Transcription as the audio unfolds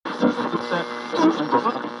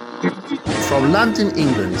From London,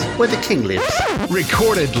 England, where the king lives.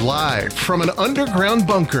 Recorded live from an underground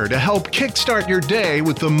bunker to help kickstart your day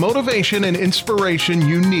with the motivation and inspiration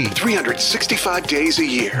you need. 365 days a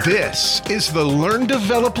year. This is the Learn,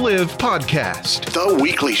 Develop, Live podcast. The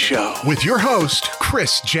weekly show. With your host,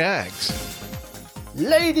 Chris Jaggs.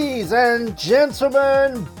 Ladies and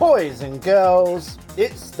gentlemen, boys and girls,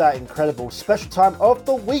 it's that incredible special time of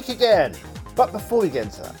the week again. But before we get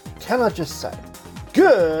into that, can I just say,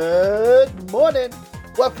 good morning.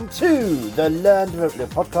 Welcome to the Learn, Develop, Live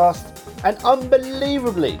podcast. And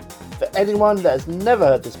unbelievably, for anyone that has never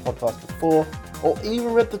heard this podcast before or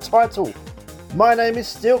even read the title, my name is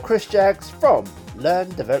still Chris Jaggs from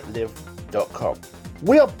LearnDevelopLive.com.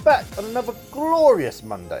 We are back on another glorious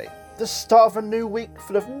Monday, the start of a new week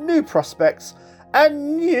full of new prospects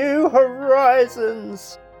and new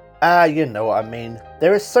horizons. You know what I mean.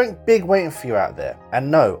 There is something big waiting for you out there.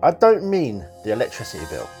 And no, I don't mean the electricity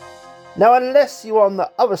bill. Now, unless you are on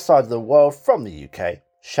the other side of the world from the UK,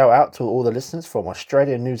 shout out to all the listeners from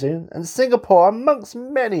Australia, New Zealand and Singapore, amongst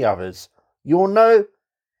many others, you'll know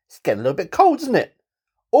it's getting a little bit cold, isn't it?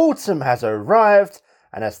 Autumn has arrived,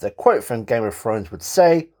 and as the quote from Game of Thrones would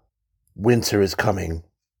say, winter is coming.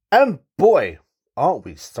 And boy, aren't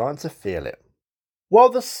we starting to feel it. While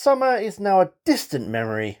the summer is now a distant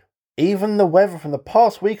memory, even the weather from the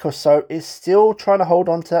past week or so is still trying to hold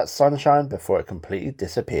on to that sunshine before it completely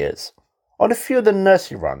disappears. On a few of the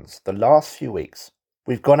nursery runs the last few weeks,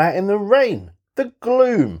 we've gone out in the rain, the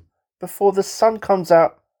gloom, before the sun comes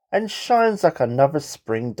out and shines like another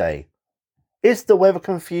spring day. Is the weather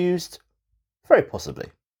confused? Very possibly.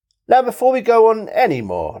 Now, before we go on any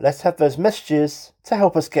more, let's have those messages to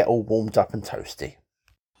help us get all warmed up and toasty.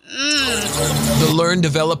 The Learn,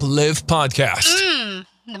 Develop, Live podcast.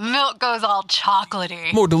 The milk goes all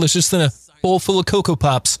chocolatey. More delicious than a bowl full of Cocoa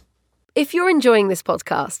Pops. If you're enjoying this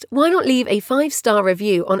podcast, why not leave a 5-star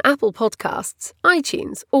review on Apple Podcasts,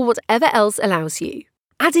 iTunes, or whatever else allows you?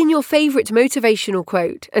 Add in your favourite motivational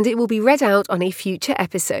quote and it will be read out on a future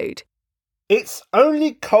episode. It's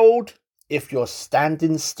only cold if you're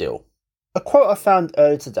standing still. A quote I found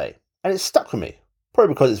earlier today, and it stuck with me,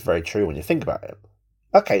 probably because it's very true when you think about it.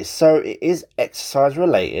 Okay, so it is exercise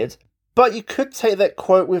related, but you could take that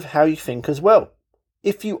quote with how you think as well.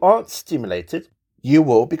 If you aren't stimulated, you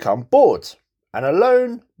will become bored, and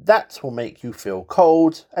alone, that will make you feel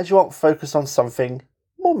cold as you won't focus on something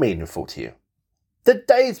more meaningful to you. The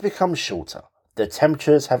days become shorter, the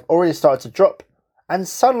temperatures have already started to drop, and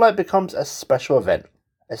sunlight becomes a special event,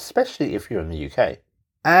 especially if you're in the UK.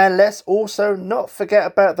 And let's also not forget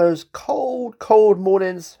about those cold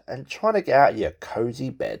mornings and trying to get out of your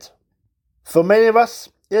cosy bed. For many of us,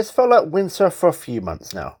 it's felt like winter for a few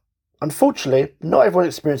months now. Unfortunately, not everyone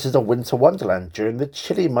experiences a winter wonderland during the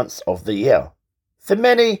chilly months of the year. For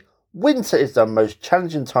many, winter is the most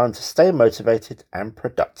challenging time to stay motivated and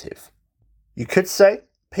productive. You could say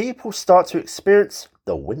people start to experience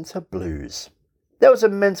the winter blues. There was a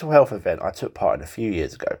mental health event I took part in a few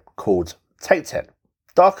years ago called Take 10,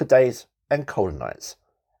 Darker Days and Colder Nights.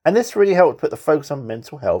 And this really helped put the focus on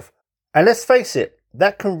mental health. And let's face it,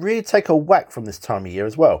 that can really take a whack from this time of year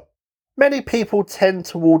as well. Many people tend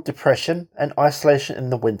toward depression and isolation in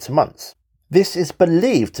the winter months. This is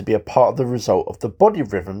believed to be a part of the result of the body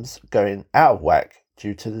rhythms going out of whack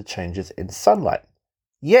due to the changes in sunlight.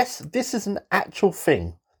 Yes, this is an actual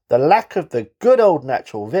thing. The lack of the good old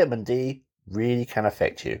natural vitamin D really can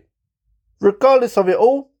affect you. Regardless of it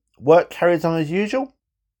all, work carries on as usual,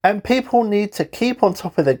 and people need to keep on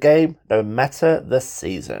top of the game no matter the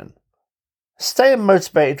season. Staying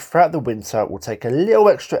motivated throughout the winter will take a little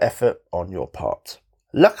extra effort on your part.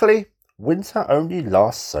 Luckily, winter only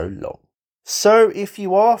lasts so long. So if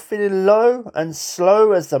you are feeling low and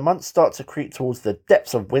slow as the months start to creep towards the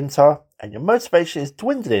depths of winter and your motivation is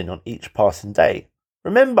dwindling on each passing day,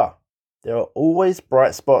 remember, there are always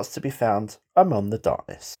bright spots to be found among the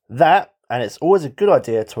darkness. That, and it's always a good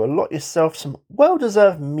idea to allot yourself some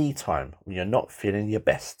well-deserved me time when you're not feeling your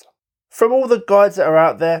best. From all the guides that are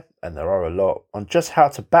out there, and there are a lot, on just how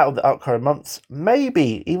to battle the upcoming months,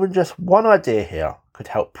 maybe even just one idea here could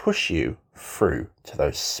help push you through to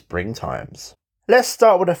those spring times. Let's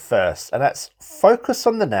start with the first, and that's focus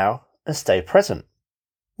on the now and stay present.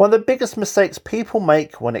 One of the biggest mistakes people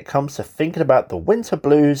make when it comes to thinking about the winter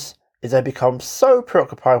blues is they become so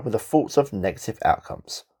preoccupied with the thoughts of negative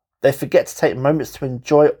outcomes. They forget to take moments to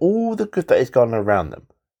enjoy all the good that is going on around them.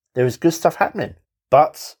 There is good stuff happening,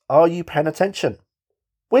 but are you paying attention?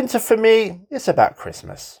 Winter for me is about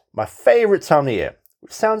Christmas, my favourite time of year,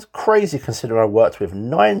 which sounds crazy considering I worked with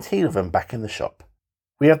 19 of them back in the shop.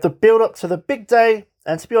 We have the build up to the big day,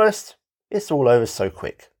 and to be honest, it's all over so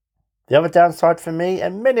quick. The other downside for me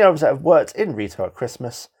and many others that have worked in retail at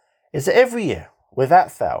Christmas is that every year,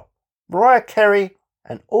 without fail, Mariah Carey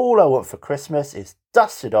and All I Want for Christmas is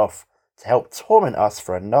dusted off to help torment us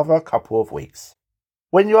for another couple of weeks.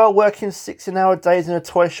 When you are working 16-hour days in a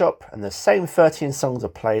toy shop and the same 13 songs are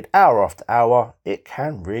played hour after hour, it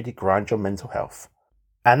can really grind your mental health.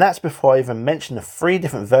 And that's before I even mention the 3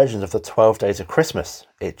 different versions of the 12 Days of Christmas.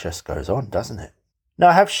 It just goes on, doesn't it? Now,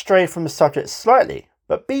 I have strayed from the subject slightly,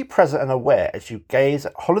 but be present and aware as you gaze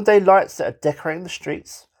at holiday lights that are decorating the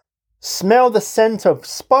streets, smell the scent of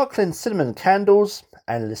sparkling cinnamon candles,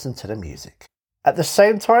 and listen to the music. At the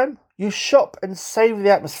same time, you shop and savour the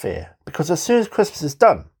atmosphere, because as soon as Christmas is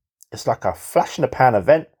done, it's like a flash-in-the-pan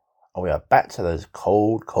event, and we are back to those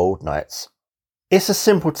cold, cold nights. It's a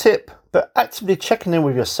simple tip, but actively checking in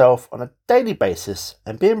with yourself on a daily basis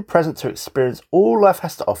and being present to experience all life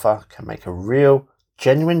has to offer can make a real,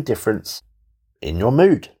 genuine difference in your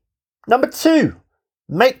mood. Number 2,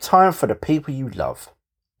 make time for the people you love,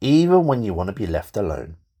 even when you want to be left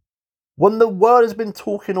alone. When the world has been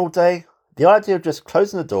talking all day, the idea of just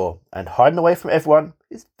closing the door and hiding away from everyone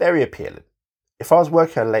is very appealing. If I was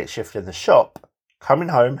working a late shift in the shop, coming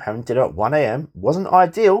home having dinner at 1 a.m. wasn't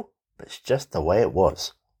ideal, but it's just the way it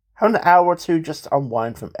was. Having an hour or two just to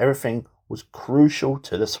unwind from everything was crucial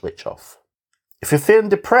to the switch off. If you're feeling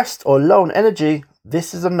depressed or low on energy,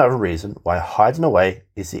 this is another reason why hiding away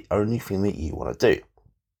is the only thing that you want to do.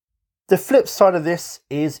 The flip side of this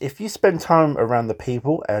is if you spend time around the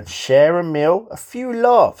people and share a meal, a few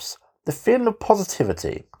laughs, the feeling of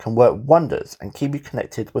positivity can work wonders and keep you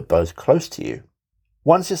connected with those close to you.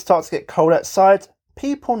 Once it starts to get cold outside,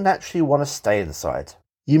 people naturally want to stay inside.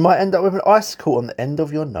 You might end up with an icicle on the end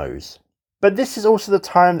of your nose. But this is also the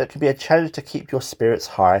time that can be a challenge to keep your spirits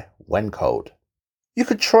high when cold. You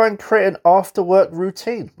could try and create an after-work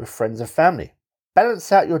routine with friends and family.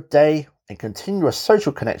 Balance out your day and continue a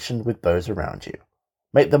social connection with those around you.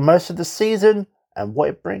 Make the most of the season and what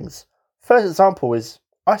it brings. First example is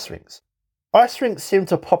ice rinks. Ice rinks seem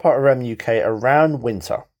to pop up around the UK around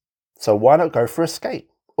winter, so why not go for a skate?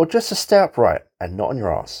 Or just to stay upright and not on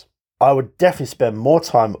your ass. I would definitely spend more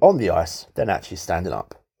time on the ice than actually standing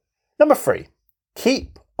up. Number 3,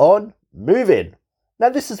 keep on moving. Now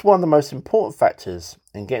this is one of the most important factors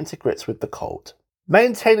in getting to grips with the cold.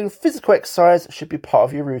 Maintaining physical exercise should be part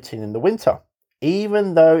of your routine in the winter,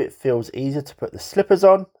 even though it feels easier to put the slippers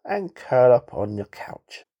on and curl up on your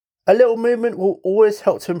couch. A little movement will always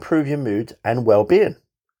help to improve your mood and well-being,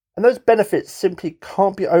 and those benefits simply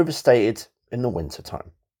can't be overstated in the winter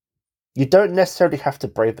time. You don't necessarily have to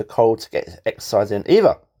brave the cold to get exercise in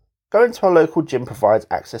either. Going to a local gym provides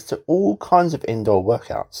access to all kinds of indoor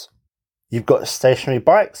workouts. You've got stationary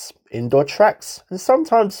bikes, indoor tracks, and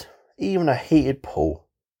sometimes even a heated pool.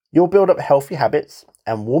 You'll build up healthy habits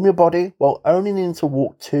and warm your body while only needing to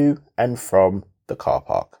walk to and from the car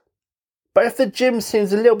park. But if the gym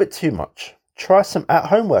seems a little bit too much, try some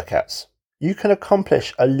at-home workouts. You can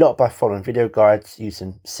accomplish a lot by following video guides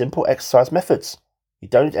using simple exercise methods. You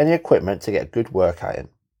don't need any equipment to get a good workout in.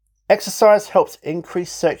 Exercise helps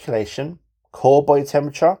increase circulation, core body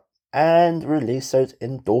temperature, and release those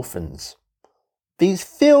endorphins. These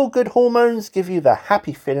feel-good hormones give you the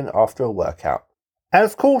happy feeling after a workout. And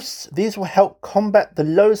of course, these will help combat the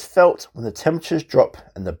lows felt when the temperatures drop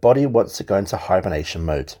and the body wants to go into hibernation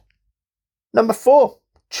mode. Number 4,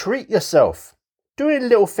 treat yourself. Doing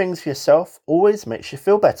little things for yourself always makes you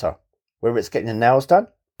feel better. Whether it's getting your nails done,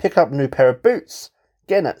 pick up a new pair of boots,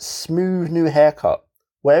 getting that smooth new haircut,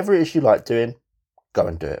 whatever it is you like doing, go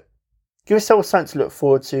and do it. Give yourself something to look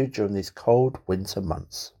forward to during these cold winter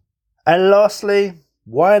months. And lastly,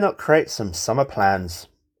 why not create some summer plans?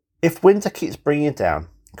 If winter keeps bringing you down,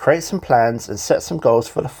 create some plans and set some goals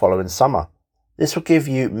for the following summer. This will give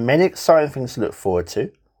you many exciting things to look forward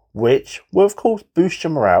to, which will of course boost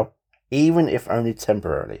your morale, even if only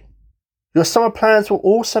temporarily. Your summer plans will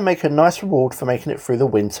also make a nice reward for making it through the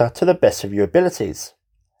winter to the best of your abilities.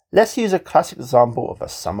 Let's use a classic example of a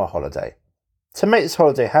summer holiday. To make this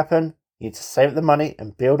holiday happen, you need to save up the money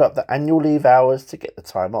and build up the annual leave hours to get the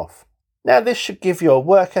time off. Now this should give your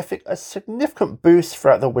work ethic a significant boost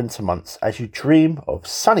throughout the winter months as you dream of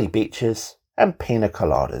sunny beaches and pina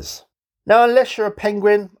coladas. Now unless you're a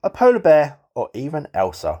penguin, a polar bear, or even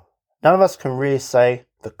Elsa, none of us can really say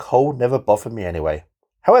the cold never bothered me anyway.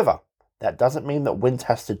 However, that doesn't mean that winter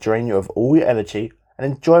has to drain you of all your energy and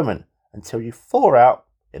enjoyment until you thaw out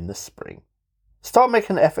in the spring. Start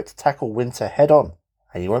making an effort to tackle winter head on,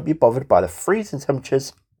 and you won't be bothered by the freezing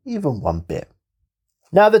temperatures even one bit.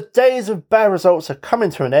 Now the days of bad results are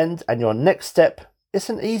coming to an end, and your next step is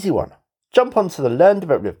an easy one. jump onto the Learn,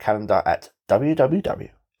 Develop, Live calendar at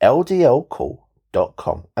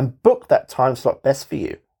www.ldlcall.com and book that time slot best for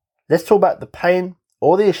you. Let's talk about the pain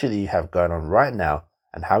or the issue that you have going on right now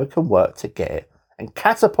and how we can work to get it and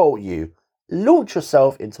catapult you, launch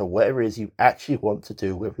yourself into whatever it is you actually want to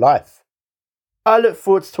do with life. I look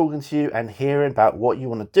forward to talking to you and hearing about what you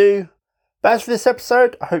want to do. But as for this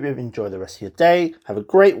episode, I hope you've enjoyed the rest of your day. Have a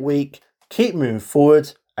great week. Keep moving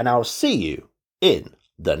forward, and I'll see you in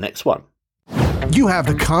the next one. You have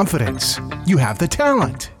the confidence. You have the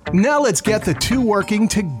talent. Now let's get the two working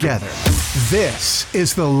together. This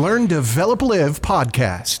is the Learn, Develop, Live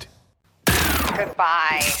podcast.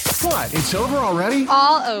 Goodbye. What? It's over already?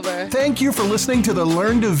 All over. Thank you for listening to the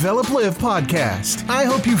Learn, Develop, Live podcast. I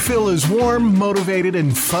hope you feel as warm, motivated,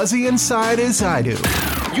 and fuzzy inside as I do.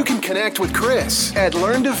 You can connect with Chris at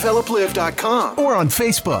LearnDevelopLive.com or on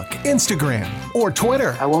Facebook, Instagram, or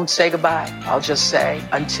Twitter. I won't say goodbye. I'll just say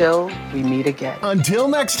until we meet again. Until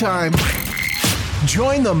next time,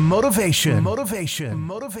 join the motivation.